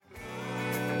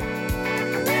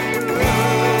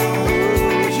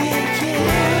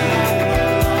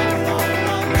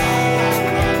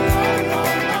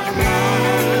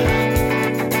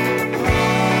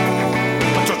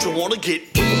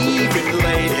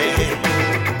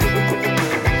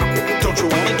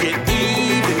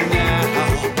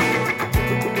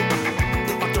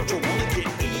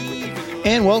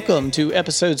And welcome to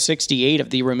episode 68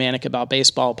 of the Romantic About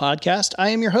Baseball podcast. I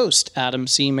am your host, Adam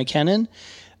C. McKinnon.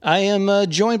 I am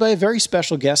joined by a very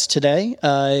special guest today,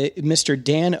 Mr.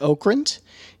 Dan Okrent.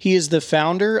 He is the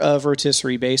founder of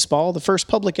Rotisserie Baseball, the first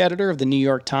public editor of the New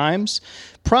York Times,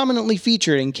 prominently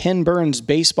featured in Ken Burns'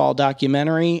 baseball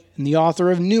documentary, and the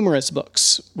author of numerous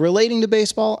books relating to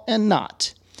baseball and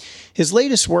not. His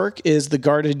latest work is The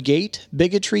Guarded Gate,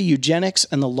 Bigotry, Eugenics,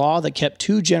 and the Law That Kept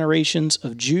Two Generations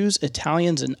of Jews,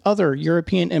 Italians, and Other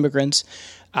European Immigrants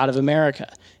Out of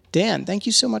America. Dan, thank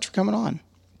you so much for coming on.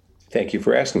 Thank you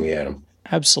for asking me, Adam.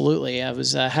 Absolutely. I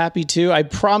was happy to. I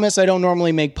promise I don't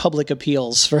normally make public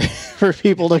appeals for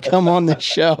people to come on the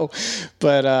show,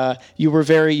 but you were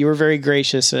very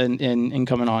gracious in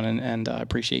coming on, and I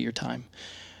appreciate your time.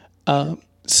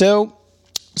 So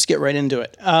let's get right into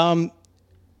it.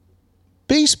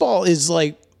 Baseball is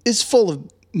full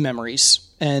of memories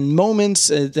and moments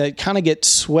that kind of get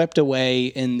swept away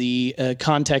in the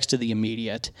context of the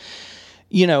immediate.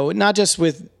 You know, not just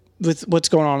with what's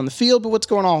going on in the field, but what's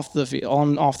going on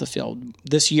off the field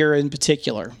this year in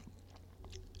particular.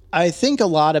 I think a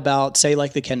lot about, say,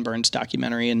 like the Ken Burns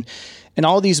documentary and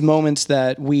all these moments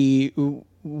that we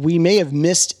may have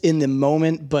missed in the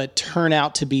moment, but turn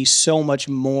out to be so much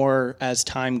more as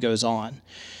time goes on.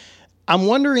 I'm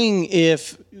wondering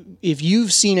if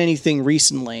you've seen anything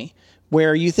recently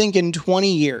where you think in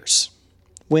 20 years,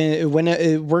 when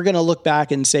we're going to look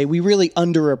back and say we really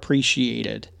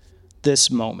underappreciated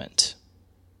this moment.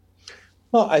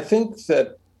 Well, I think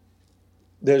that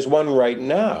there's one right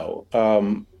now.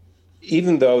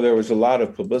 Even though there was a lot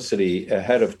of publicity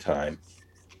ahead of time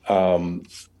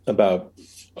about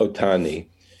Ohtani,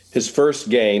 his first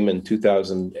game in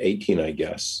 2018, I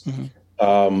guess,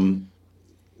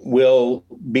 will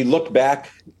be looked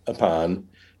back upon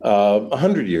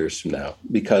 100 years from now,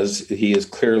 because he is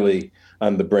clearly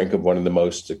on the brink of one of the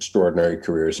most extraordinary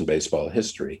careers in baseball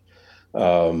history.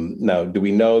 Now, do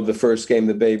we know the first game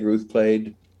that Babe Ruth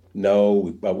played?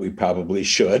 No, but we probably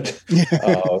should.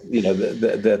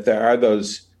 That there are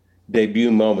those debut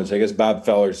moments. I guess Bob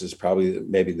Feller's is probably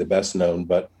maybe the best known,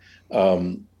 but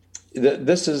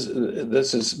this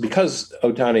is because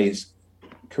Ohtani's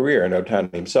career and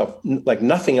Ohtani himself, like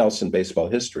nothing else in baseball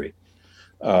history.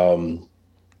 I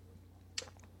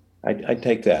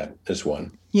take that as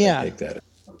one. Yeah, I take that.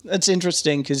 That's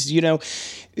interesting because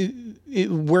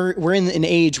we're in an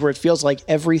age where it feels like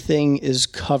everything is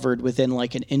covered within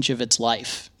like an inch of its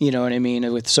life. You know what I mean?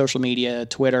 With social media,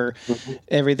 Twitter,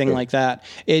 everything like that.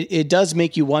 It does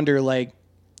make you wonder, like,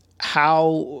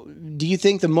 how do you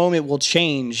think the moment will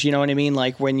change? You know what I mean?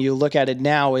 Like when you look at it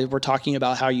now, we're talking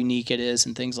about how unique it is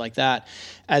and things like that.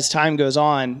 As time goes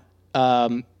on,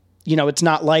 it's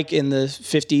not like in the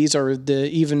 50s or the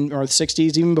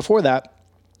 60s, even before that,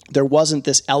 there wasn't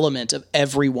this element of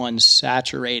everyone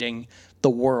saturating the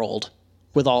world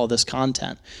with all of this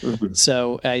content. Mm-hmm.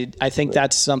 So I think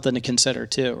that's something to consider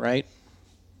too, right?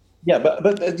 Yeah, but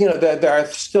there are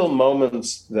still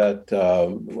moments that,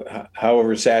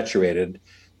 however saturated,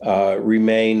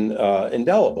 remain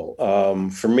indelible.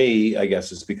 For me, I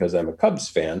guess it's because I'm a Cubs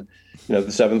fan.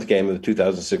 The seventh game of the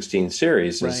 2016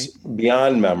 series is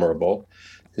beyond memorable.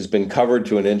 Has been covered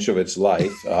to an inch of its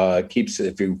life.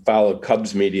 If you follow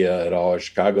Cubs media at all or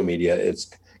Chicago media,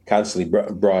 it's constantly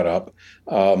brought up.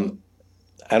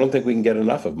 I don't think we can get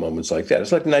enough of moments like that.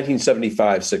 It's like the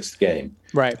 1975 sixth game.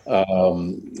 Right.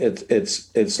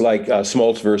 It's like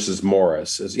Smoltz versus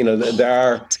Morris. There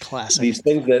are these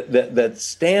things that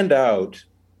stand out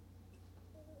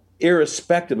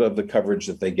irrespective of the coverage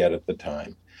that they get at the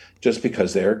time, just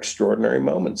because they're extraordinary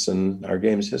moments in our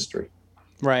game's history.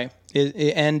 Right.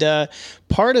 And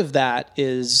part of that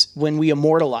is when we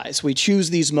choose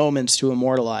these moments to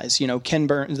immortalize. Ken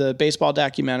Burns, the baseball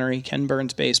documentary, Ken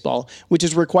Burns Baseball, which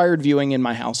is required viewing in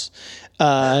my house. You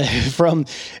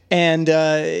get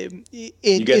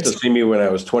to see me when I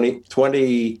was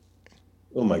 28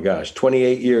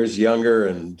 years younger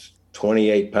and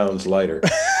 28 pounds lighter.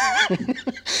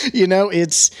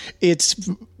 It's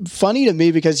funny to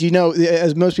me because,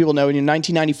 as most people know, in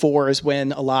 1994 is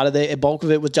when a lot of the bulk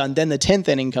of it was done. Then the 10th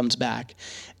inning comes back.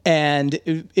 And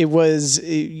it was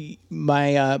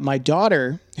my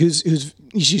daughter,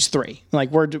 she's 3. Like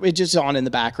it's just on in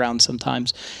the background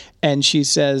sometimes. And she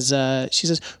says,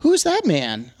 "Who's that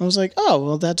man?" I was like, "Oh,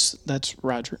 well, that's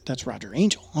Roger. That's Roger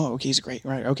Angel. Oh, okay, he's great.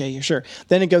 Right. Okay, yeah, sure."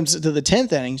 Then it comes to the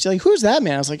 10th inning. She's like, "Who's that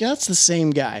man?" I was like, "That's the same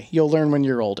guy. You'll learn when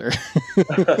you're older."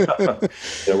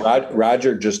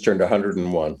 Roger just turned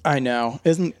 101. I know.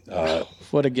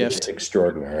 What a gift.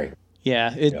 Extraordinary.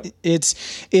 Yeah, it's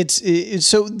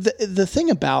so the thing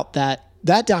about that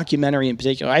that documentary in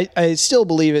particular, I still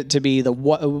believe it to be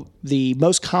the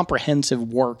most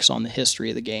comprehensive works on the history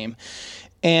of the game.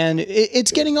 And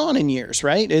it's getting on in years,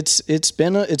 right? It's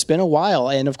been a while,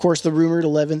 and of course the rumored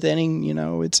 11th inning,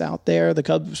 it's out there. The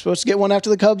Cubs were supposed to get one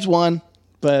after the Cubs won,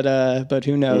 but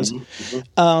who knows? Need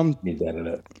that in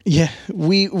it. Yeah,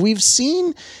 we've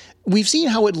seen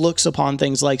how it looks upon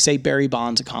things like, say, Barry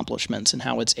Bonds' accomplishments and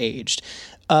how it's aged.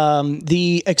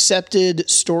 The accepted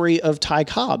story of Ty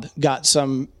Cobb got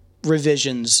some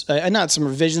revisions, not some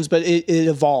revisions, but it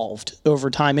evolved over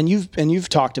time, and you've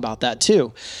talked about that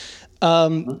too.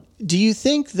 Do you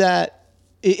think that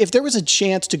if there was a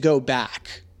chance to go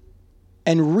back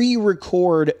and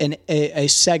re-record a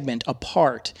segment, a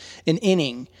part, an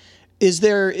inning, is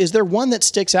there one that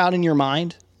sticks out in your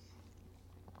mind?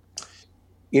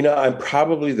 I'm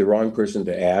probably the wrong person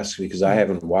to ask because I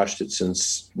haven't watched it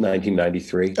since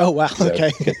 1993. Oh, wow.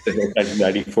 Okay.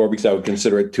 1994, because I would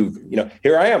consider it too,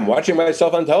 here I am watching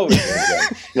myself on television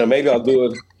again. Maybe I'll do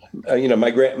it.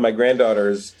 My granddaughter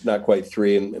is not quite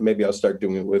 3, and maybe I'll start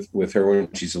doing it with her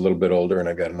when she's a little bit older, and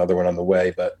I've got another one on the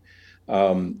way. But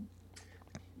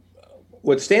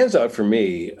what stands out for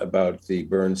me about the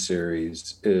Burns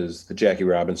series is the Jackie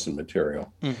Robinson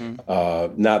material.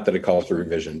 Mm-hmm. Not that it calls for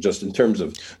revision, just in terms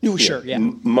of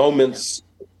moments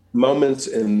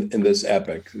in this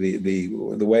epic. The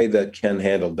way that Ken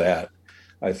handled that,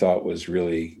 I thought was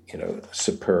really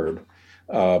superb.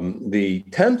 The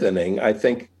 10th inning, I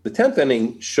think the 10th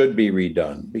inning should be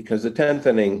redone because the 10th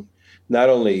inning, not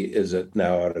only is it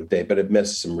now out of date, but it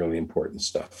missed some really important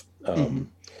stuff.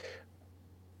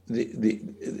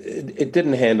 It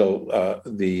didn't handle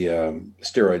the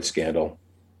steroid scandal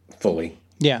fully.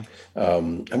 Yeah.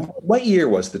 What year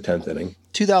was the 10th inning?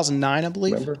 2009, I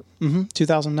believe. Remember? Mm-hmm.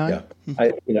 2009. Yeah.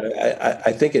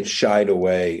 I think it shied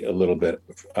away a little bit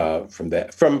from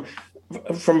that. From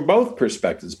both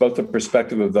perspectives, both the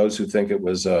perspective of those who think it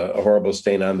was a horrible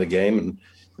stain on the game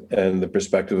and the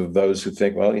perspective of those who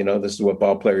think, well, this is what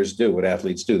ball players do, what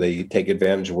athletes do. They take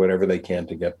advantage of whatever they can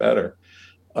to get better.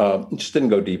 It just didn't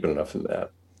go deep enough in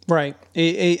that. Right.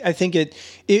 I think it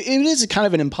is kind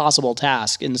of an impossible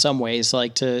task in some ways,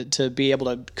 like to be able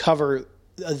to cover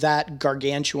that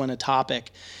gargantuan a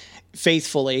topic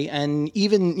faithfully. And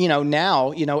even,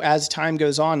 now, as time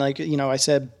goes on, like, I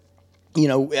said,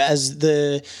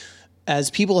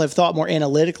 as people have thought more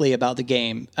analytically about the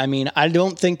game, I mean, I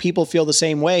don't think people feel the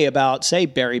same way about, say,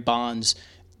 Barry Bonds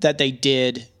that they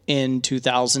did in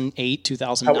 2008,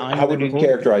 2009. How would you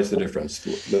characterize the difference,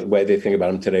 the way they think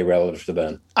about him today relative to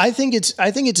then? I think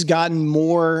it's gotten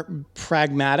more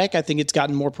pragmatic. I think it's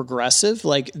gotten more progressive.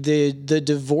 Like the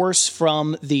divorce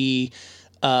from the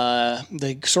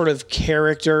sort of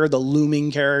character, the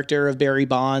looming character of Barry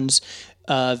Bonds,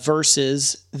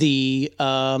 versus the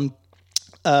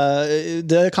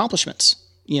accomplishments.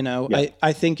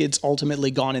 I think it's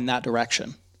ultimately gone in that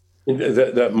direction.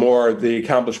 The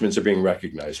accomplishments are being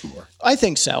recognized more. I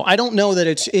think so. I don't know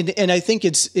that and I think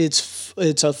it's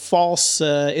a false.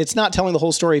 It's not telling the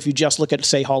whole story if you just look at,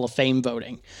 say, Hall of Fame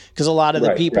voting, because a lot of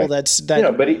the people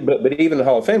but even the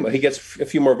Hall of Fame, he gets a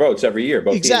few more votes every year.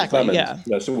 Both exactly.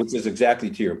 Clemens, so which is exactly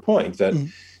to your point that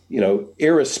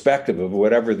irrespective of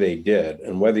whatever they did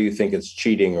and whether you think it's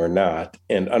cheating or not,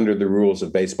 and under the rules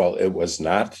of baseball, it was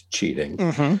not cheating,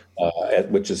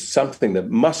 which is something that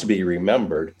must be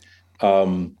remembered.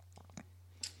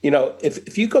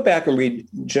 If you go back and read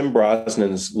Jim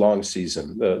Brosnan's Long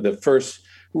Season, the first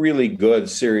really good,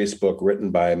 serious book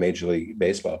written by a Major League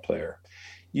Baseball player,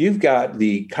 you've got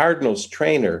the Cardinals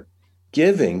trainer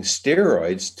giving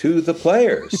steroids to the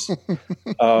players.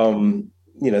 I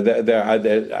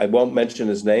won't mention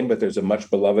his name, but there's a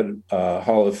much beloved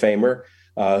Hall of Famer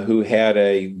who had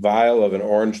a vial of an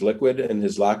orange liquid in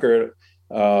his locker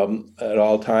at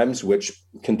all times, which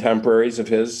contemporaries of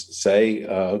his say,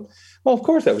 well, of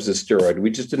course that was a steroid. We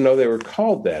just didn't know they were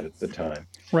called that at the time.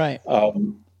 Right. I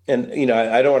don't want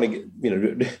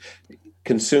to,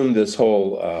 consume this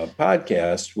whole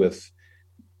podcast with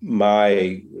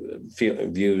my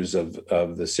views of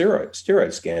the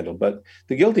steroid scandal, but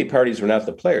the guilty parties were not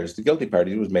the players. The guilty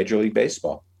party was Major League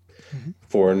Baseball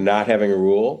for not having a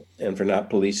rule and for not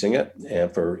policing it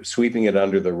and for sweeping it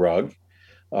under the rug.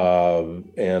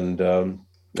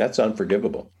 That's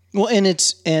unforgivable. Well,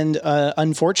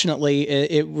 unfortunately,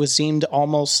 it seemed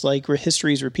almost like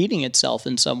history is repeating itself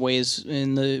in some ways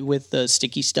with the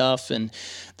sticky stuff and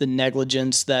the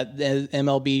negligence that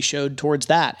MLB showed towards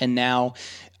that. And now,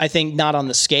 I think not on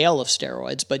the scale of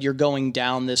steroids, but you're going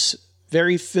down this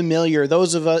very familiar.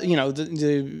 Those of us,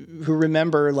 who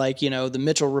remember the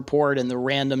Mitchell Report and the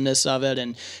randomness of it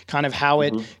and kind of how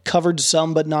it covered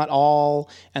some but not all.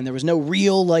 And there was no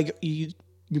real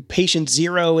patient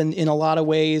zero in a lot of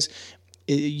ways.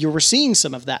 You were seeing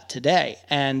some of that today.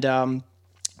 And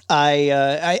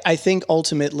I think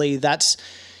ultimately that's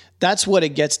what it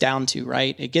gets down to,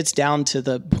 right? It gets down to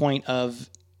the point of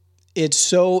it's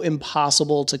so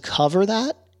impossible to cover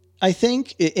that, I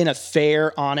think, in a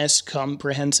fair, honest,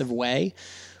 comprehensive way.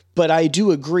 But I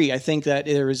do agree. I think that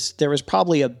there was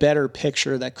probably a better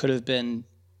picture that could have been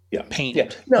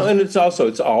painted. Yeah. No, and it's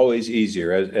always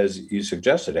easier, as you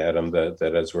suggested, Adam, that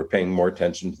as we're paying more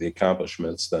attention to the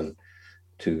accomplishments than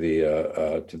to the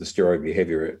steroid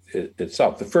behavior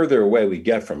itself, the further away we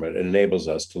get from it, it enables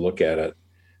us to look at it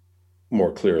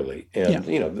more clearly.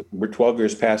 And, we're 12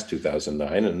 years past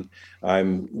 2009, and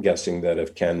I'm guessing that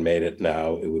if Ken made it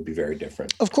now, it would be very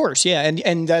different. Of course. Yeah.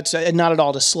 And that's not at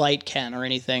all to slight Ken or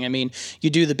anything. I mean, you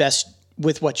do the best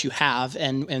with what you have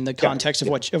and in the context of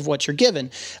what you're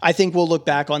given. I think we'll look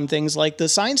back on things like the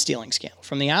sign stealing scandal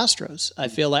from the Astros. I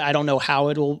feel like I don't know how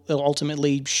it'll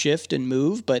ultimately shift and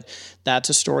move, but that's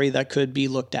a story that could be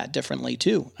looked at differently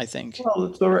too, I think.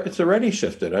 Well, it's already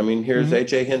shifted. I mean, here's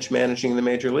AJ Hinch managing the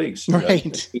major leagues,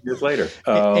 right? 2 years later,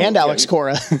 and Alex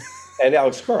Cora, and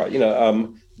Alex Cora.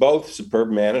 Both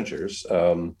superb managers.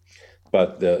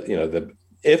 But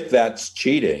if that's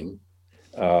cheating,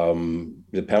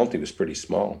 the penalty was pretty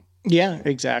small. Yeah,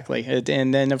 exactly.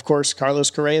 And then, of course, Carlos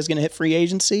Correa is going to hit free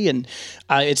agency, and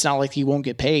it's not like he won't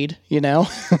get paid,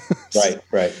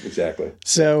 Right, exactly.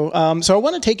 So I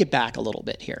want to take it back a little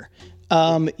bit here.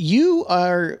 I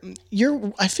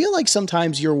feel like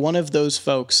sometimes you're one of those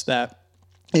folks that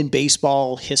in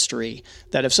baseball history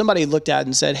that if somebody looked at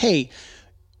and said, hey,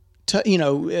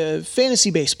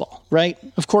 fantasy baseball, right?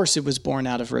 Of course, it was born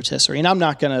out of rotisserie, and I'm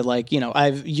not gonna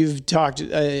you've talked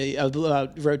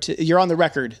about you're on the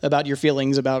record about your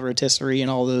feelings about rotisserie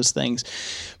and all those things,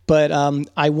 but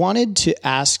I wanted to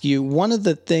ask you, one of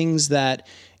the things that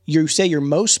you say you're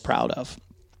most proud of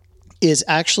is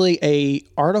actually a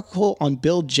article on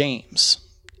Bill James.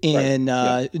 And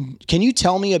can you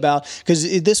tell me about,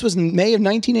 because this was in May of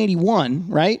 1981,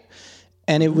 right?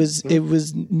 And it was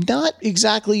not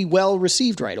exactly well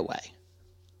received right away.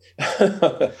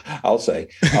 I'll say,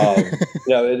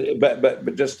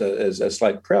 but just as a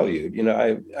slight prelude,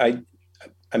 I'm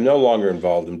no longer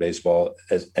involved in baseball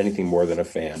as anything more than a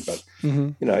fan. But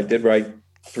I did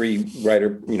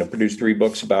produce 3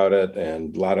 books about it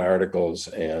and a lot of articles,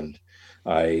 and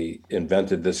I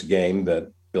invented this game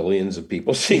that billions of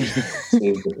people seem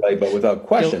to play, but without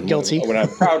question, guilty. What I'm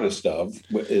proudest of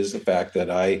is the fact that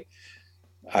I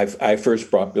first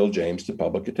brought Bill James to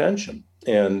public attention.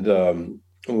 And the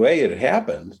way it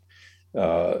happened, in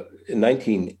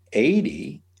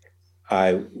 1980,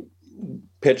 I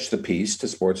pitched the piece to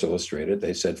Sports Illustrated.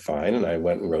 They said, fine. And I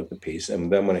went and wrote the piece.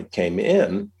 And then when it came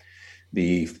in,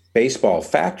 the baseball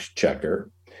fact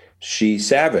checker, she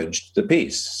savaged the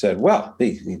piece, said, well,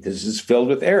 this is filled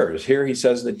with errors. Here he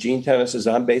says that Gene Tenace's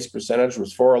on-base percentage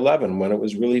was .411 when it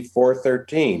was really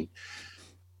 .413,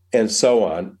 and so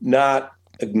on, not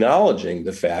acknowledging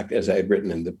the fact, as I had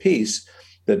written in the piece,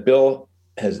 that Bill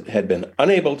had been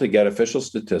unable to get official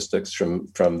statistics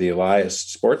from the Elias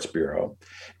Sports Bureau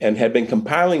and had been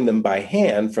compiling them by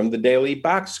hand from the daily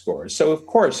box scores. So, of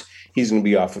course, he's going to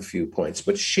be off a few points.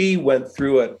 But she went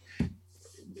through it.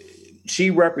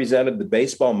 She represented the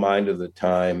baseball mind of the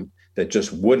time that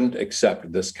just wouldn't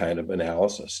accept this kind of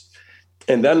analysis.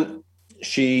 And then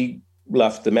she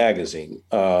left the magazine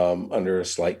under a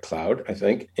slight cloud, I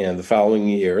think. And the following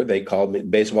year, the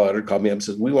baseball editor called me up and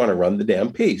said, we want to run the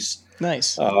damn piece.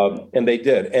 Nice. And they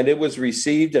did. And it was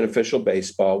received in official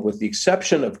baseball, with the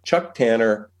exception of Chuck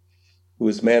Tanner, who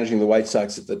was managing the White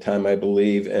Sox at the time, I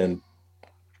believe, and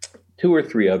 2 or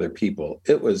 3 other people.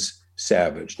 It was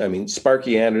savaged. I mean,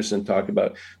 Sparky Anderson talked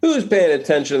about who's paying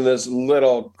attention to this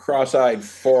little cross-eyed,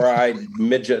 4-eyed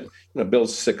midget.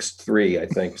 Bill's 6'3", I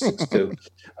think, 6'2".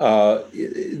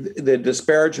 The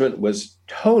disparagement was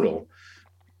total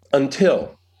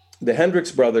until the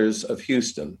Hendricks brothers of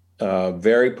Houston,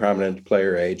 very prominent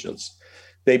player agents,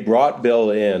 they brought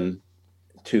Bill in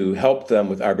to help them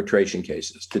with arbitration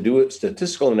cases, to do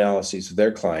statistical analyses of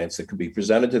their clients that could be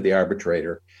presented to the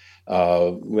arbitrator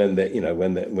when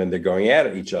they're going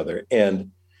at each other.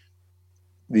 And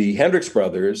the Hendricks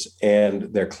brothers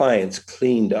and their clients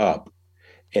cleaned up,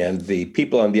 and the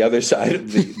people on the other side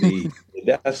of the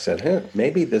desk said,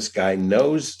 maybe this guy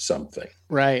knows something.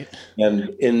 Right. And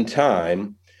in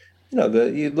time,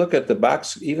 you look at the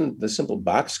box, even the simple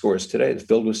box scores today, it's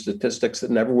filled with statistics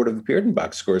that never would have appeared in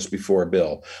box scores before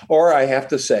Bill. Or I have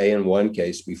to say, in one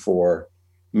case, before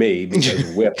me, because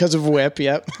WHIP. Because of WHIP,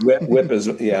 yep. WHIP is,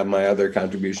 my other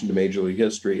contribution to Major League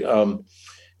history.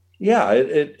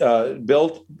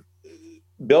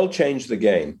 Bill changed the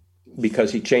game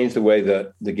because he changed the way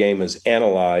that the game is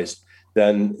analyzed.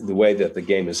 Then the way that the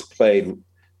game is played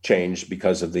changed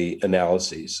because of the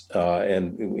analyses.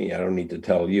 And I don't need to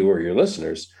tell you or your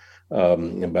listeners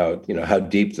about how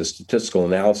deep the statistical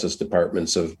analysis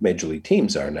departments of major league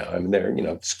teams are now. I mean,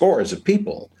 they're scores of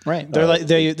people. Right.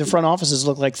 They're the front offices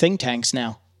look like think tanks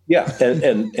now. Yeah,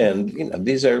 and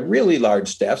these are really large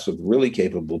staffs with really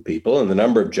capable people, and the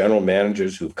number of general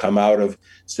managers who've come out of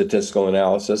statistical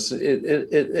analysis,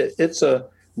 it's a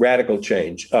radical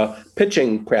change.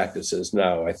 Pitching practices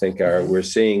now, I think, we're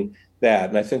seeing that,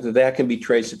 and I think that can be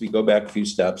traced, if you go back a few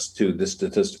steps, to the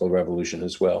statistical revolution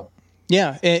as well.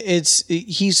 Yeah,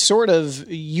 he's sort of,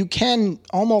 you can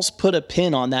almost put a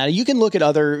pin on that. You can look at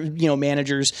other,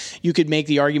 managers. You could make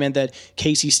the argument that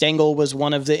Casey Stengel was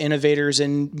one of the innovators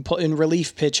in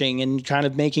relief pitching and kind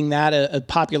of making that a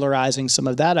popularizing some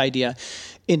of that idea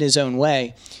in his own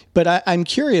way. But I'm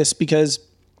curious because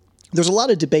there's a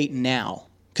lot of debate now,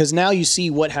 because now you see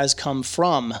what has come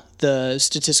from the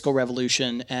statistical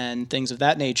revolution and things of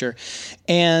that nature.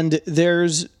 And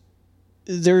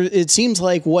it seems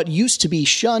like what used to be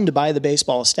shunned by the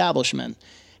baseball establishment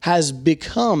has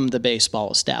become the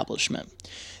baseball establishment.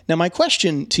 Now, my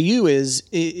question to you is,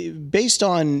 based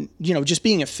on, just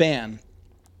being a fan,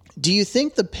 do you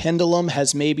think the pendulum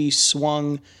has maybe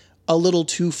swung a little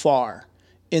too far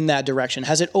in that direction?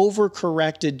 Has it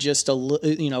overcorrected just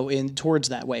towards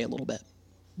that way a little bit?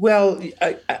 Well,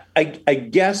 I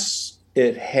guess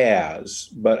it has,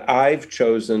 but I've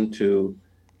chosen to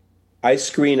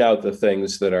screen out the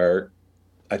things that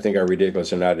I think are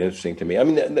ridiculous or not interesting to me. I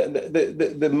mean,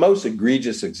 the most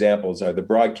egregious examples are the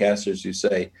broadcasters who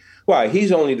say, "Wow,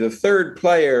 he's only the third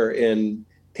player in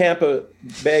Tampa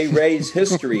Bay Rays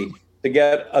history to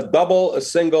get a double, a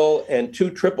single, and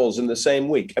 2 triples in the same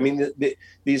week." I mean,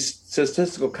 these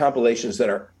statistical compilations that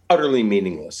are utterly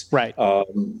meaningless. Right.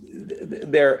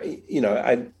 They're,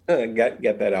 I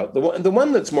get that out. The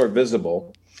one that's more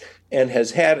visible and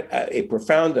has had a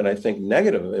profound and I think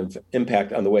negative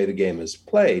impact on the way the game is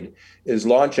played is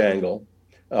launch angle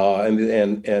and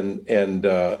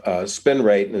spin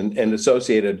rate and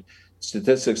associated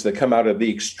statistics that come out of the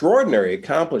extraordinary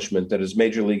accomplishment that is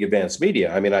Major League Advanced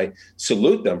Media. I mean, I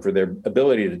salute them for their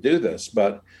ability to do this,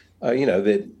 but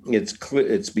that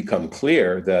it's become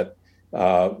clear that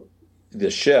the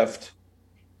shift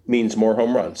means more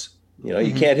home runs.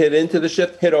 You can't hit into the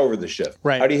shift, hit over the shift.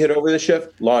 Right. How do you hit over the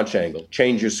shift? Launch angle,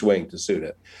 change your swing to suit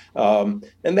it. And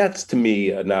that's, to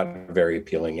me, not a very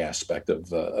appealing aspect of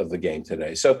the game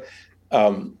today. So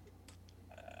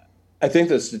I think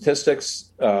the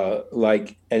statistics,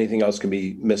 like anything else, can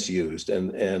be misused.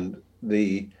 And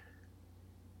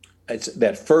it's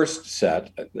that first set,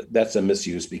 that's a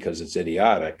misuse because it's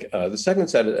idiotic. The second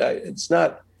set, it's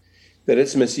not that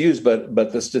it's misused,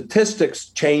 but the statistics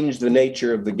change the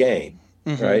nature of the game,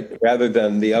 right? Rather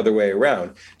than the other way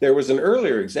around. There was an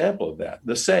earlier example of that,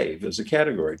 the save as a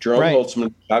category. Jerome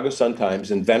Holtzman, Chicago Sun-Times,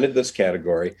 invented this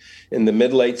category in the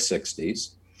mid-late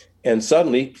 60s. And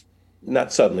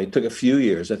it took a few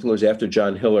years. I think it was after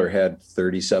John Hiller had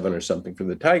 37 or something for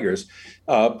the Tigers.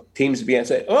 Teams began to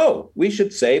say, "Oh, we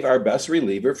should save our best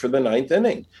reliever for the 9th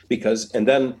inning," and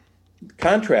then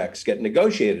contracts get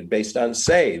negotiated based on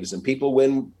saves, and people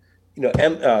win,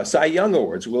 Cy Young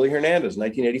Awards. Willie Hernandez,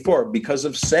 1984, because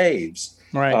of saves.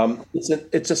 Right.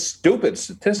 It's a stupid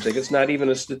statistic. It's not even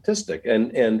a statistic.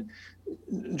 And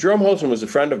Jerome Holtzman was a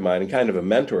friend of mine and kind of a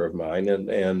mentor of mine.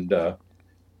 And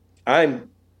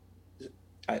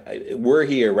were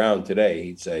he around today,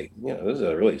 he'd say, this is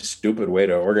a really stupid way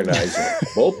to organize a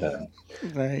bullpen.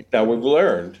 Right. Now we've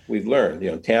learned,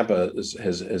 Tampa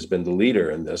has been the leader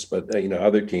in this, but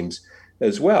other teams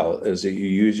as well, as you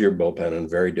use your bullpen in a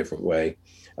very different way,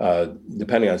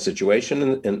 depending on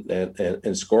situation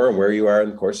and score and where you are in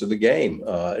the course of the game.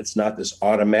 It's not this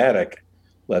automatic,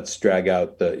 let's drag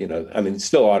out it's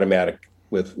still automatic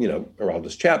with,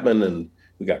 Aroldis Chapman, and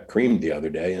we got creamed the other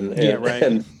day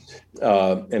and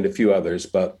a few others.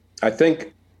 But I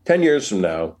think 10 years from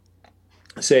now,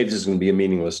 saves is going to be a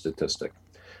meaningless statistic.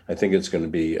 I think it's going to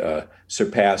be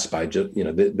surpassed by just,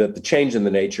 the change in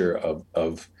the nature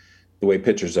of the way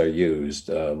pitchers are used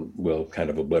will kind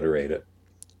of obliterate it.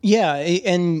 Yeah.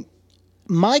 And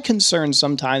my concern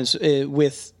sometimes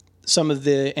with some of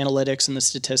the analytics and the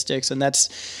statistics, and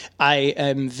I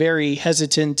am very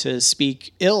hesitant to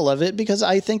speak ill of it because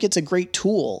I think it's a great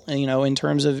tool, in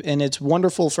terms of, and it's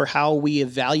wonderful for how we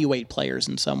evaluate players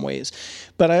in some ways.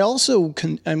 But I also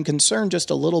am concerned just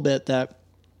a little bit that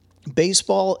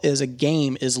baseball as a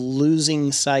game is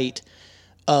losing sight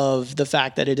of the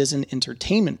fact that it is an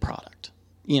entertainment product,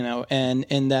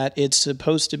 and that it's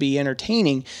supposed to be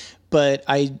entertaining. But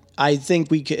I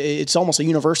think it's almost a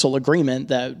universal agreement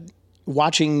that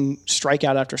watching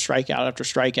strikeout after strikeout after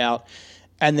strikeout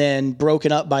and then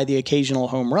broken up by the occasional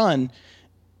home run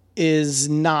is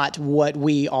not what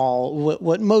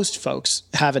what most folks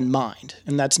have in mind.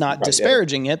 And that's not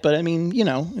disparaging it, but I mean,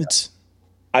 it's...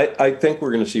 I think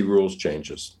we're going to see rules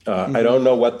changes. I don't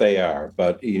know what they are,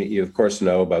 but you of course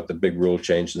know about the big rule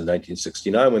change in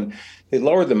 1969 when they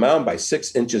lowered the mound by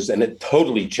 6 inches, and it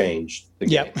totally changed the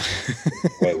game. Yep.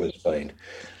 The way it was played.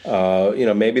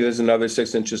 Maybe there's another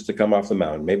 6 inches to come off the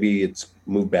mound. Maybe it's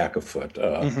moved back a foot.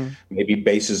 Maybe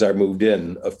bases are moved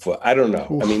in a foot. I don't know.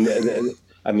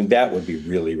 I mean, that would be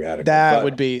really radical. That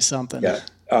would be something. Yeah.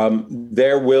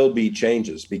 There will be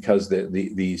changes because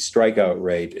the strikeout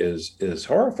rate is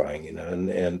horrifying,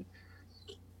 and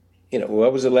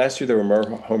what was it last year? There were more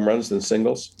home runs than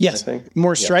singles. Yes, I think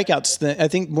more strikeouts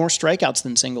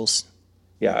than singles.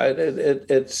 Yeah,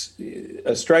 it's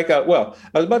a strikeout. Well,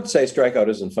 I was about to say strikeout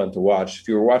isn't fun to watch. If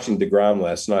you were watching DeGrom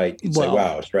last night, you'd say,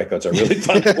 wow, strikeouts are really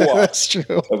fun to watch. That's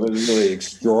true. It was really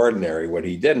extraordinary what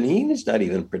he did. And he's not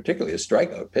even particularly a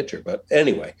strikeout pitcher. But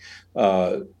anyway,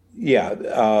 there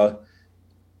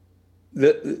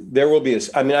will be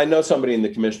I know somebody in the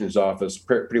commissioner's office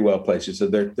pretty well placed who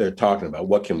said they're talking about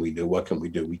what can we do?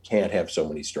 We can't have so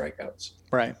many strikeouts.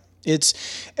 Right. And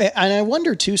I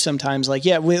wonder too sometimes,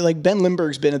 Ben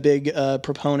Lindbergh's been a big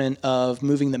proponent of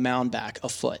moving the mound back a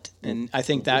foot, and I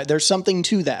think that there's something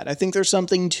to that. I think there's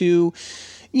something to,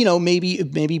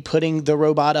 maybe putting the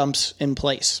robot umps in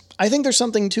place. I think there's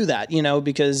something to that,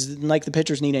 because the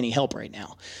pitchers need any help right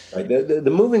now. Right. The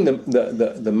moving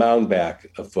the mound back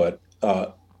a foot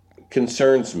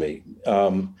concerns me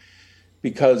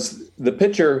because the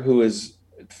pitcher who is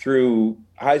through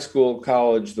high school,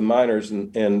 college, the minors,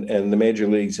 and the major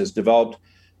leagues has developed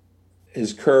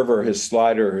his curve or his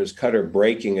slider or his cutter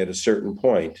breaking at a certain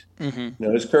point.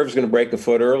 His curve is going to break a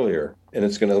foot earlier, and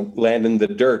it's going to land in the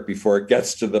dirt before it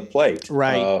gets to the plate.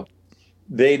 Right.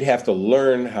 They'd have to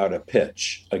learn how to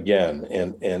pitch again,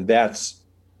 and that's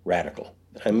radical.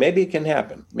 And maybe it can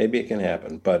happen.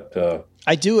 But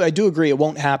I do agree it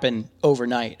won't happen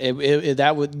overnight.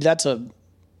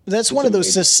 That's one of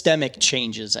those systemic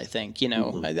changes, I think.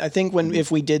 I think if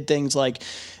we did things like,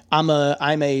 I'm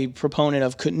a proponent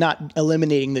of not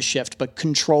eliminating the shift, but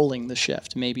controlling the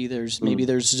shift. Maybe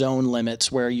there's zone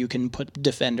limits where you can put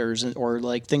defenders or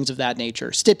things of that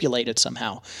nature, stipulate it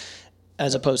somehow,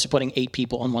 as opposed to putting 8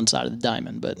 people on one side of the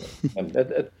diamond. But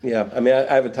yeah, I mean,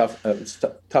 I have it's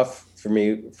tough for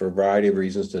me for a variety of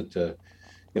reasons to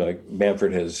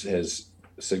Manfred has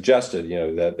suggested,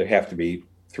 that there have to be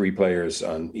 3 players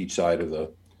on each side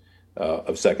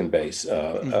of second base.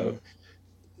 I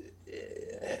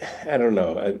don't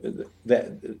know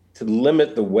that to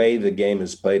limit the way the game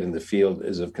is played in the field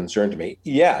is of concern to me.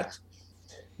 Yet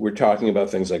we're talking about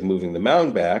things like moving the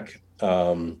mound back,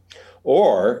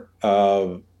 or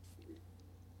what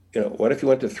if you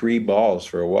went to 3 balls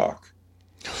for a walk?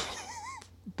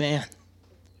 Man,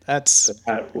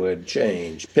 that would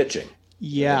change pitching.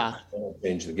 Yeah.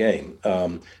 Change the game.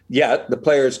 Yet the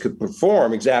players could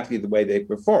perform exactly the way they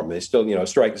perform. They still, a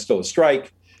strike is still a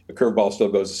strike. A curveball still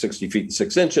goes to 60 feet and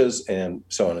 6 inches, and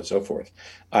so on and so forth.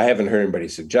 I haven't heard anybody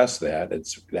suggest that.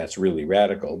 That's really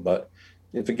radical. But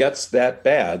if it gets that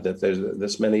bad, that there's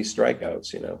this many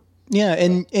strikeouts, Yeah,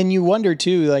 and you wonder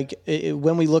too,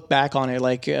 when we look back on it,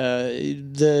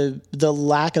 the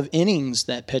lack of innings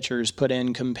that pitchers put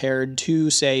in compared to,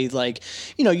 say,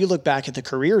 you look back at the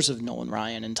careers of Nolan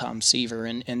Ryan and Tom Seaver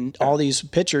and all these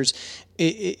pitchers,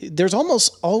 there's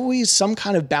almost always some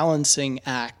kind of balancing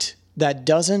act that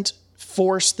doesn't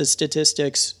force the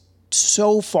statistics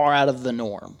so far out of the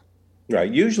norm. Right.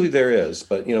 Usually there is,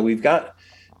 but we've come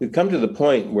to the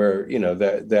point where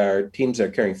there are teams that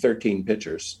are carrying 13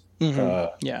 pitchers.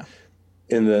 Yeah.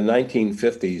 In the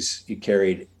 1950s, you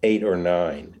carried 8 or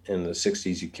 9. In the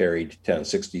 60s, you carried 10.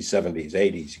 60s, 70s,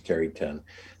 80s, you carried 10.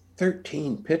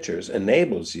 13 pitchers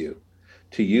enables you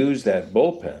to use that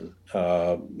bullpen.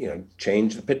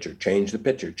 Change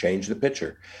the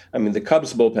pitcher. I mean, the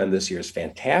Cubs bullpen this year is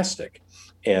fantastic,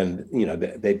 and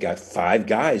they've got 5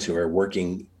 guys who are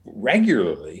working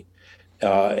regularly,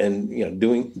 and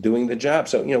doing the job.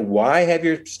 So why have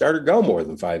your starter go more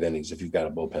than 5 innings if you've got a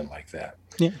bullpen like that,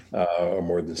 or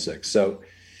more than 6? So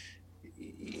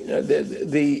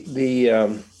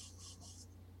the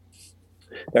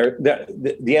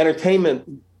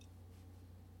entertainment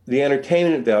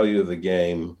value of the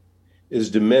game is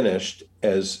diminished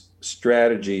as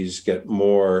strategies get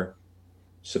more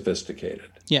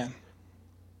sophisticated. Yeah.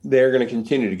 They're going to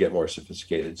continue to get more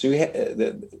sophisticated. So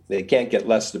they can't get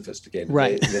less sophisticated.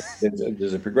 Right.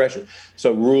 There's a progression.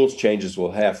 So rules changes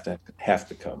will have to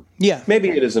come. Yeah. Maybe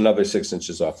it is another 6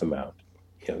 inches off the mound.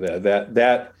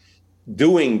 That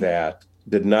doing that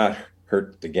did not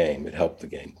hurt the game. It helped the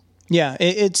game. Yeah,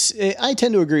 I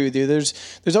tend to agree with you.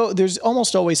 There's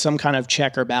almost always some kind of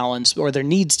check or balance, or there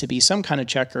needs to be some kind of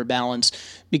check or balance,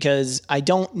 because I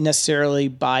don't necessarily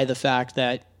buy the fact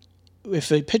that if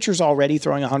a pitcher's already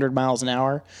throwing 100 miles an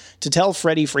hour, to tell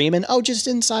Freddie Freeman, oh, just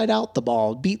inside out the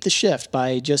ball, beat the shift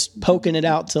by just poking it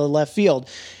out to left field.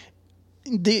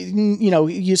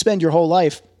 You spend your whole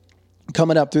life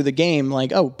coming up through the game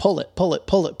like, oh, pull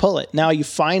it. Now you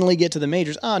finally get to the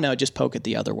majors. Oh no, just poke it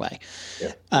the other way.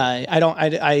 Yeah.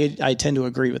 I tend to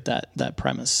agree with that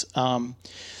premise.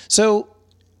 So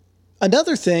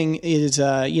another thing is,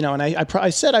 and I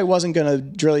said I wasn't going to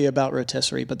drill you about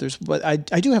rotisserie, but I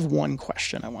do have one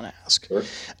question I want to ask. Sure.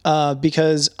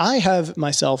 Because I have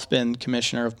myself been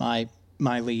commissioner of my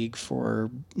league for,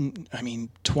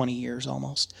 20 years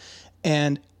almost,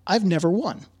 and I've never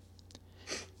won.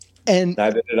 And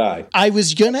neither did I. I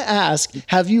was going to ask,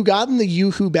 have you gotten the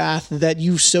Yoo-hoo bath that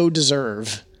you so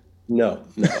deserve? No,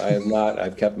 I have not.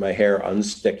 I've kept my hair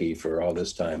unsticky for all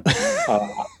this time.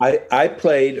 I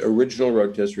played original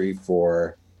rotisserie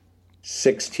for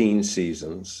 16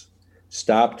 seasons,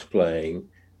 stopped playing,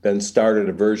 then started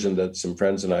a version that some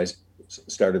friends and I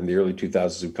started in the early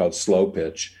 2000s called slow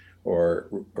pitch or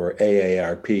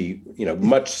AARP,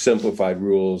 much simplified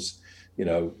rules.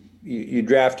 You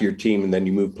draft your team and then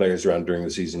you move players around during the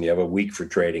season. You have a week for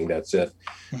trading. That's it.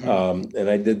 Mm-hmm. And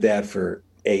I did that for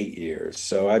 8 years.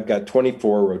 So I've got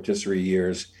 24 rotisserie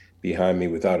years behind me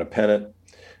without a pennant.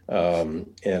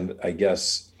 And I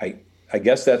guess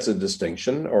that's a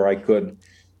distinction, or I could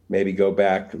maybe go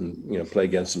back and, play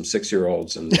against some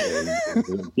 6-year-olds and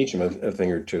teach them a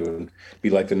thing or two and be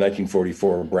like the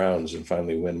 1944 Browns and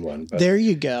finally win one. But, there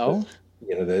you go.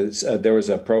 There was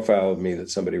a profile of me that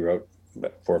somebody wrote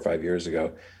about 4 or 5 years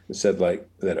ago. It said like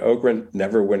that Okren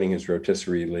never winning his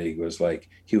rotisserie league was like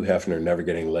Hugh Hefner never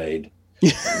getting laid.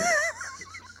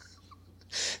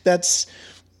 That's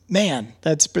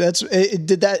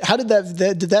did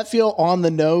that feel on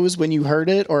the nose when you heard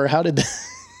it, or how did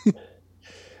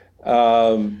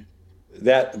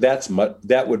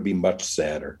that would be much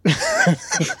sadder.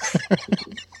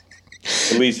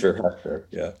 At least for Hefner,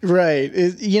 yeah. Right.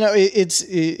 It's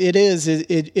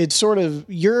sort of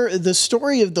the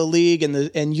story of the league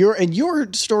and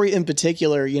your story in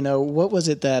particular. What was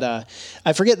it that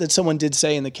I forget that someone did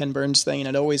say in the Ken Burns thing, and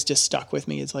it always just stuck with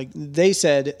me. It's like they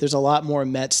said there's a lot more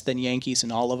Mets than Yankees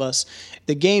in all of us.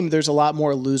 The game, there's a lot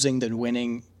more losing than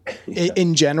winning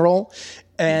in general,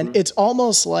 and it's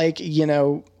almost like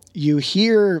you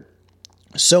hear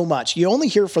so much. You only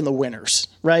hear from the winners,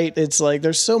 right? It's like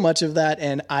there's so much of that,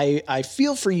 and I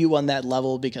feel for you on that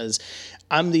level because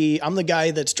I'm the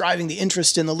guy that's driving the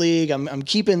interest in the league. I'm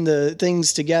keeping the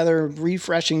things together,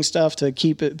 refreshing stuff to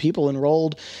keep people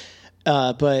enrolled,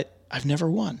 but I've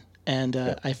never won, and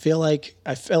I feel like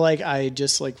I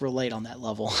just like relate on that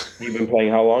level. You've been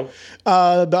playing how long?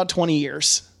 About 20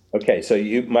 years. Okay, so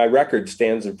my record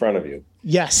stands in front of you.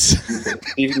 Yes.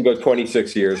 You can go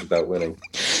 26 years without winning.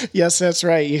 Yes, that's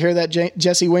right. You hear that?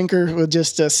 Jesse Winker will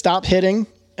just stop hitting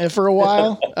for a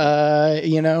while,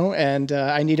 and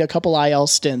I need a couple IL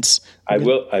stints. I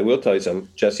will tell you something.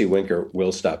 Jesse Winker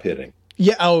will stop hitting.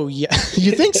 Yeah. Oh, yeah.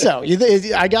 You think so?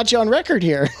 I got you on record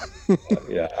here.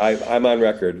 Yeah, I'm on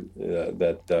record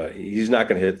that he's not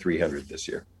going to hit 300 this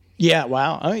year. Yeah.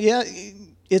 Wow. Yeah.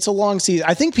 It's a long season.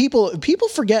 I think people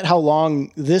forget how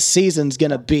long this season's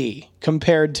going to be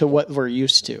compared to what we're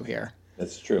used to here.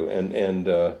 That's true. And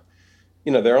there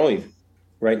are only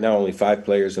 5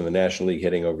 players in the National League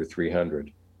hitting over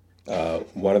 300.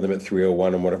 One of them at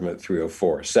 301 and one of them at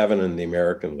 304. 7 in the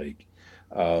American League.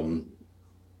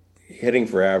 Hitting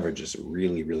for average is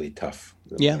really, really tough.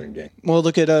 Yeah. Well,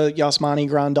 look at Yasmani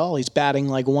Grandal. He's batting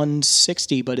like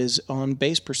 160, but his on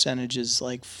base percentage is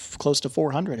like close to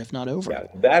 400, if not over. Yeah,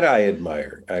 that I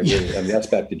admire. That's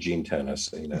back to Gene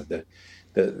Tennis.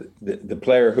 The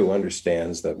player who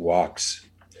understands that walks,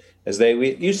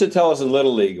 we used to tell us in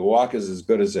Little League, a walk is as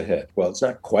good as a hit. Well, it's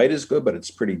not quite as good, but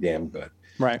it's pretty damn good.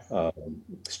 Right.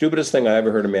 Stupidest thing I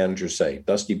ever heard a manager say,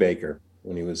 Dusty Baker,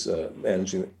 when he was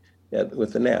managing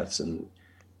with the Nats. And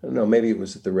I don't know, maybe it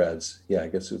was at the Reds. Yeah, I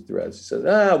guess it was the Reds. He said,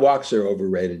 walks are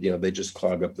overrated. They just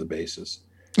clog up the bases.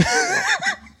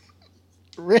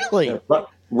 Really?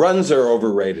 Runs are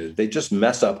overrated. They just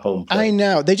mess up home plate. I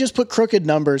know. They just put crooked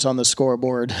numbers on the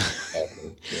scoreboard.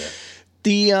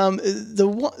 Yeah.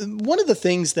 One of the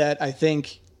things that I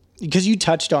think, because you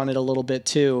touched on it a little bit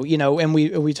too, and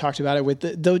we talked about it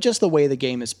with just the way the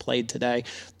game is played today,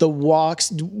 the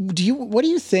walks. What do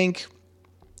you think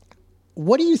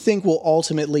will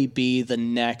ultimately be the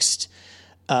next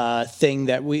thing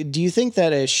do you think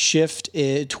that a shift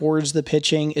towards the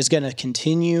pitching is going to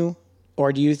continue?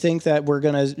 Or do you think that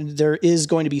there is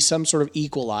going to be some sort of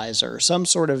equalizer, some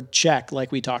sort of check,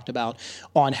 like we talked about,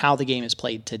 on how the game is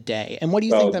played today? And what do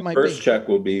you think that might be? The first check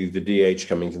will be the DH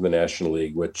coming to the National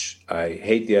League, which I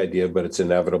hate the idea, but it's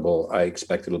inevitable. I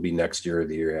expect it'll be next year or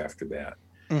the year after that.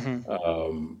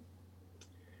 Mm-hmm.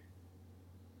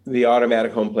 The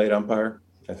automatic home plate umpire,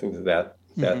 I think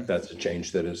that's a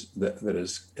change that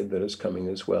is coming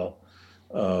as well.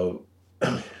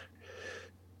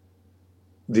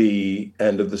 The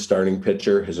end of the starting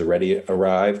pitcher has already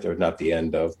arrived, or not the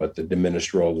end of, but the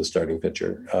diminished role of the starting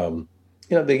pitcher.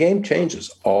 The game changes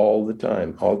all the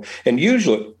time. And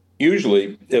usually,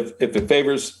 if it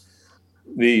favors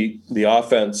the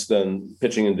offense, then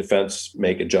pitching and defense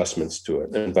make adjustments to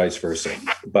it, and vice versa.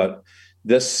 But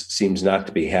this seems not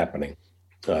to be happening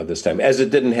this time, as it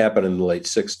didn't happen in the late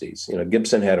 60s.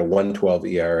 Gibson had a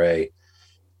 1.12 ERA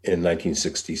in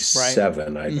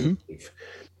 1967, right. I believe.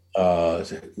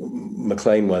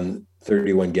 McLean won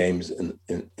 31 games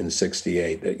in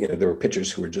 68. There were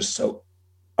pitchers who were just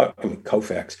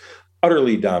Koufax,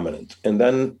 utterly dominant. And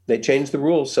then they changed the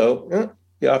rules. So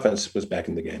the offense was back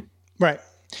in the game. Right.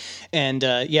 And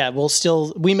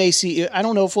we may see, I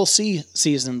don't know if we'll see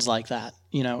seasons like that,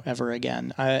 ever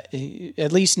again.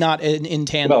 At least not in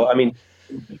tandem. Well, I mean,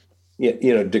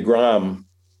 DeGrom,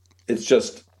 it's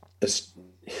just,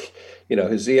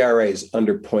 his ERA is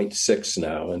under 0.6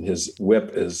 now, and his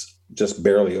WHIP is just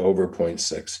barely over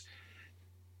 0.6.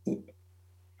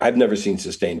 I've never seen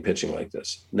sustained pitching like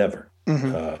this. Never.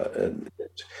 Mm-hmm. And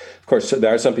of course,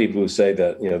 there are some people who say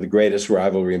that, the greatest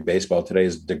rivalry in baseball today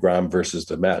is DeGrom versus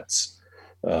the Mets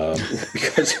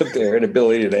because of their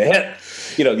inability to hit.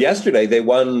 Yesterday they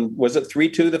won, was it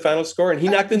 3-2 the final score? And he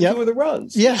knocked in two of the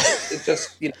runs. Yeah. It's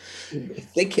just,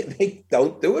 they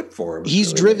don't do it for him.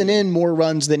 He's driven in more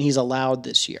runs than he's allowed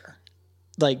this year.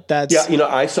 Like that's. Yeah.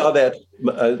 I saw that.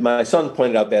 My son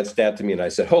pointed out that stat to me and I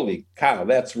said, holy cow,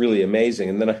 that's really amazing.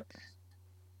 And then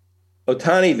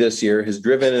Ohtani this year has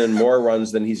driven in more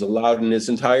runs than he's allowed in his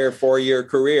entire 4-year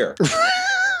career.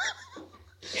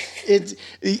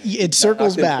 It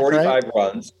circles back, 45 right?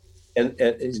 runs, and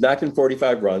he's knocked in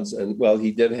 45 runs, and well,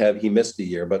 he missed a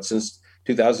year, but since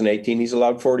 2018, he's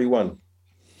allowed 41.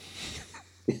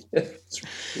 It's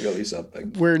really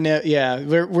something. We're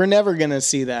never going to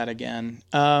see that again.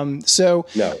 So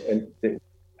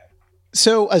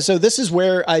this is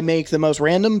where I make the most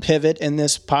random pivot in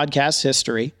this podcast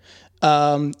history.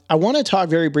 I want to talk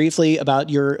very briefly about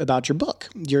your book,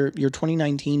 your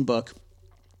 2019 book.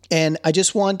 And I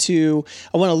want to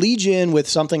lead you in with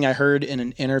something I heard in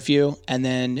an interview and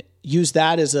then use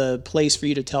that as a place for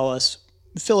you to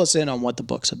fill us in on what the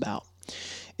book's about.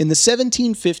 In the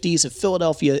 1750s, a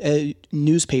Philadelphia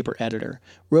newspaper editor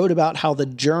wrote about how the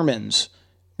Germans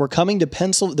were coming to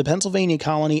the Pennsylvania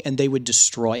colony and they would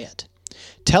destroy it.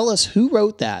 Tell us who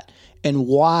wrote that and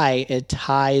why it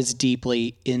ties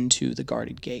deeply into the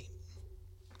Guarded Gate.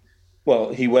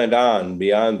 Well, he went on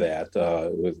beyond that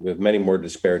with many more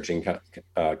disparaging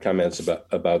comments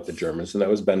about the Germans, and that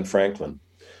was Ben Franklin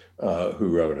who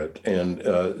wrote it. And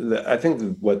I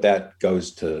think what that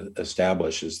goes to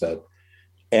establish is that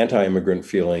anti-immigrant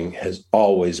feeling has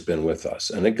always been with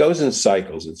us, and it goes in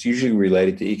cycles. It's usually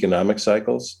related to economic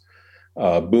cycles.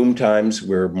 Boom times,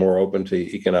 we're more open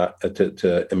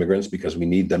to immigrants because we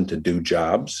need them to do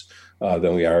jobs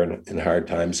than we are in hard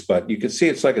times. But you can see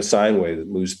it's like a sine wave that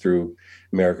moves through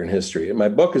American history. And my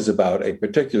book is about a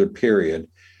particular period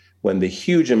when the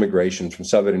huge immigration from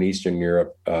Southern and Eastern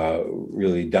Europe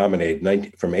really dominated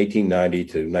from 1890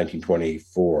 to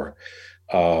 1924.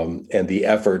 And the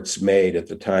efforts made at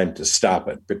the time to stop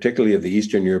it, particularly of the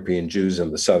Eastern European Jews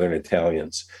and the Southern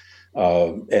Italians.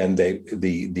 And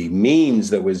the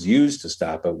means that was used to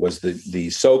stop it was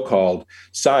the so-called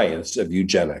science of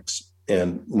eugenics.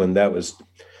 And when that was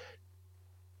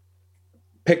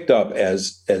picked up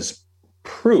as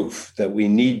proof that we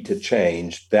need to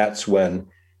change, that's when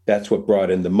That's what brought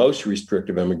in the most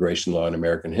restrictive immigration law in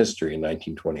American history in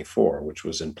 1924, which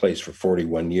was in place for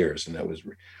 41 years. And that was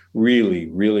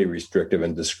really, really restrictive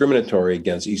and discriminatory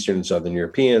against Eastern and Southern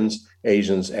Europeans,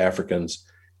 Asians, Africans,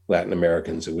 Latin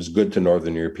Americans. It was good to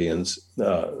Northern Europeans.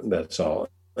 That's all.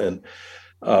 And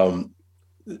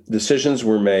decisions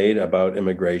were made about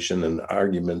immigration, and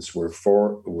arguments were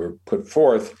put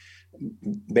forth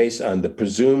based on the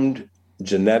presumed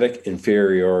genetic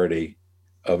inferiority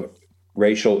of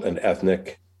racial and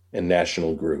ethnic and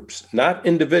national groups, not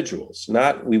individuals.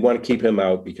 Not we want to keep him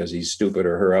out because he's stupid,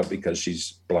 or her out because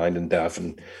she's blind and deaf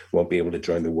and won't be able to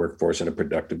join the workforce in a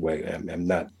productive way.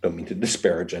 Don't mean to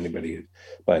disparage anybody who's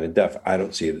blind and deaf. I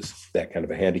don't see it as that kind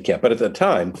of a handicap. But at the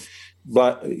time,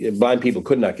 blind people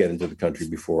could not get into the country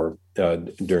before in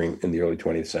the early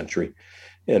 20th century,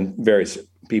 and various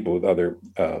people with other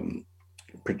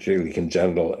particularly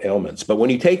congenital ailments. But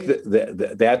when you take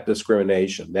that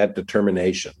discrimination, that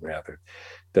determination, rather,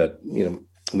 that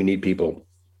we need people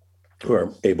who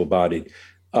are able-bodied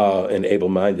and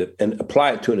able-minded, and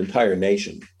apply it to an entire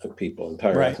nation of people,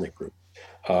 entire right. ethnic group,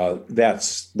 was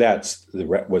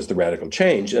the radical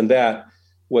change, and that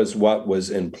was what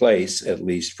was in place at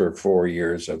least for 4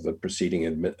 years of the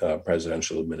preceding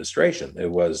presidential administration. It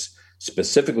was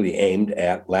specifically aimed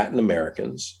at Latin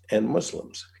Americans and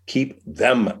Muslims. Keep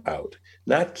them out,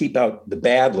 not keep out the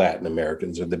bad Latin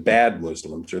Americans or the bad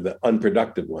Muslims or the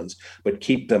unproductive ones, but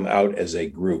keep them out as a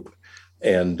group.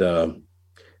 And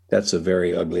that's a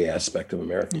very ugly aspect of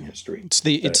American history.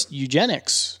 It's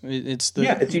eugenics. It's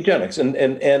eugenics and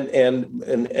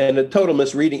a total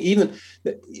misreading. Even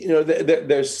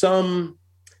there's some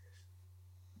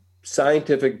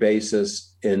scientific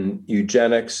basis in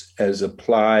eugenics as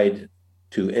applied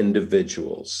to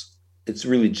individuals. It's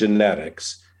really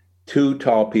genetics. 2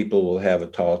 tall people will have a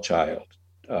tall child.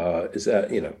 Is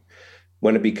that,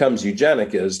 when it becomes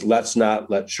eugenic is let's not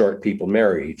let short people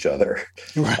marry each other.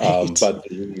 Right. But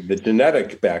the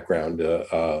genetic background,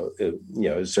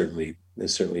 is certainly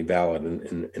valid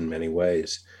in many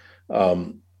ways.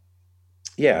 And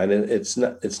it's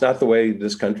not the way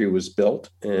this country was built,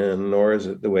 and nor is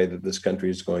it the way that this country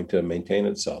is going to maintain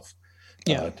itself.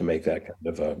 To make that kind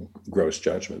of a gross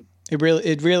judgment.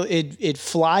 It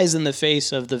flies in the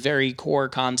face of the very core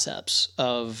concepts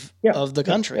of the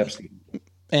country. Absolutely.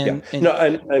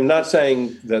 I'm not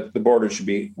saying that the border should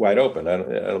be wide open. I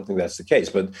don't think that's the case.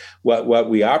 But what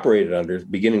we operated under,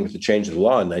 beginning with the change of the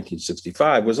law in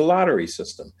 1965, was a lottery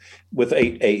system with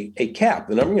a cap.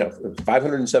 The number,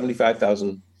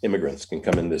 575,000 immigrants can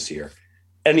come in this year.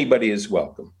 Anybody is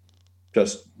welcome.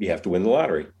 Just you have to win the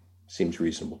lottery. Seems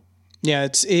reasonable. Yeah,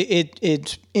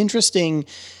 it's interesting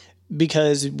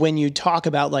because when you talk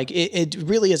about it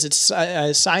really is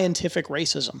scientific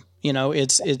racism.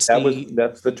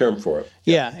 That's the term for it.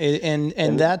 Yeah,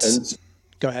 and that's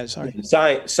go ahead. Sorry.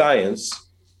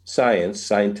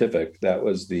 Scientific. That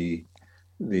was the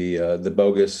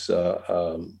bogus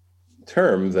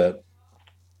term that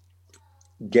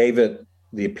gave it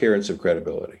the appearance of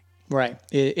credibility. Right.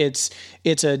 It's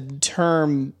a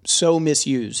term so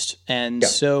misused and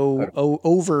so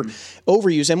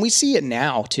overused, and we see it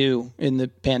now too in the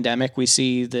pandemic. We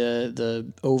see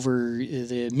the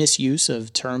misuse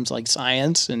of terms like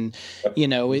science, and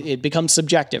it becomes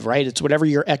subjective, right? It's whatever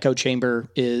your echo chamber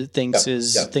thinks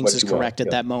is correct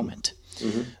at that moment.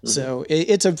 Mm-hmm. So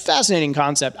it's a fascinating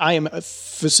concept. I am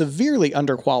severely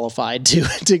underqualified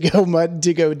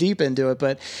to go deep into it,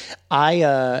 but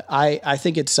I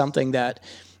think it's something that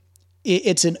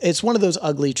it's one of those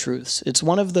ugly truths. It's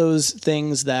one of those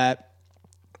things that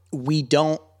we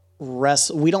don't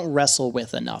wrestle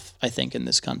with enough, I think, in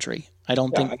this country. I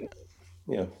don't think.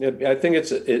 I think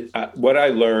what I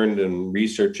learned in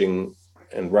researching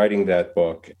and writing that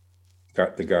book,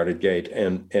 The Guarded Gate,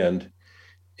 and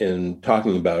in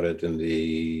talking about it in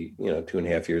the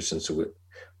 2.5 years since it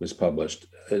was published,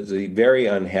 is a very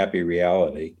unhappy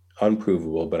reality,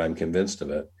 unprovable, but I'm convinced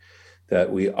of it,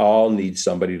 that we all need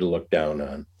somebody to look down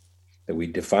on, that we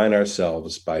define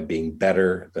ourselves by being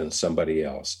better than somebody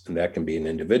else. And that can be an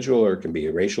individual, or it can be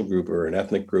a racial group, or an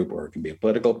ethnic group, or it can be a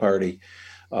political party.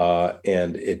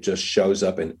 And it just shows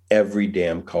up in every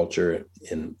damn culture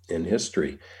in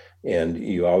history. And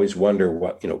you always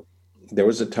wonder there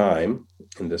was a time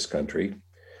in this country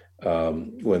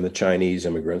when the Chinese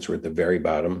immigrants were at the very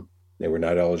bottom. They were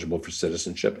not eligible for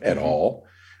citizenship at all.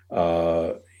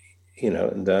 And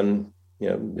then,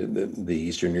 the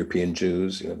Eastern European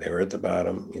Jews, they were at the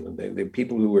bottom. They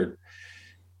people who were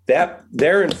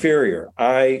they're inferior.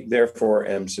 I, therefore,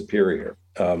 am superior.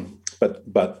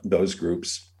 But those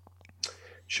groups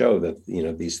show that,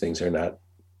 these things are not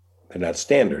They're not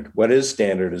standard. What is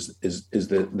standard is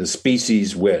the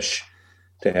species wish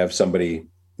to have somebody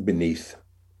beneath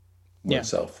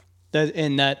oneself.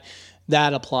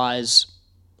 That applies,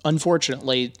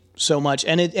 unfortunately, so much,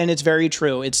 and it's very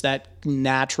true. It's that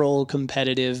natural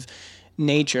competitive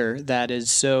nature that is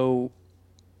so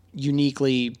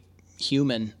uniquely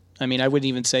human. I mean, I wouldn't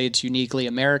even say it's uniquely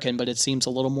American, but it seems a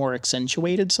little more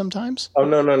accentuated sometimes. Oh,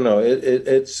 no.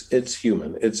 It's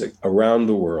human. It's around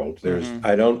the world.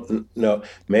 I don't know.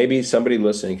 Maybe somebody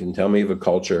listening can tell me of a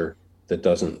culture that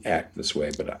doesn't act this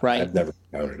way, but I've never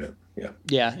encountered it.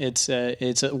 Yeah. It's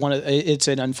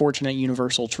an unfortunate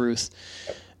universal truth.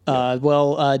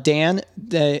 Well, Dan,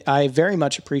 I very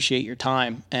much appreciate your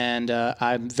time, and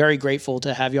I'm very grateful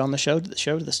to have you on the show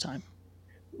this time.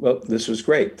 Well, this was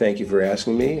great. Thank you for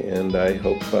asking me, and I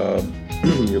hope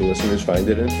your listeners find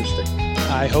it interesting.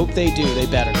 I hope they do. They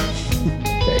better.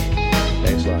 Okay.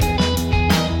 Thanks a lot.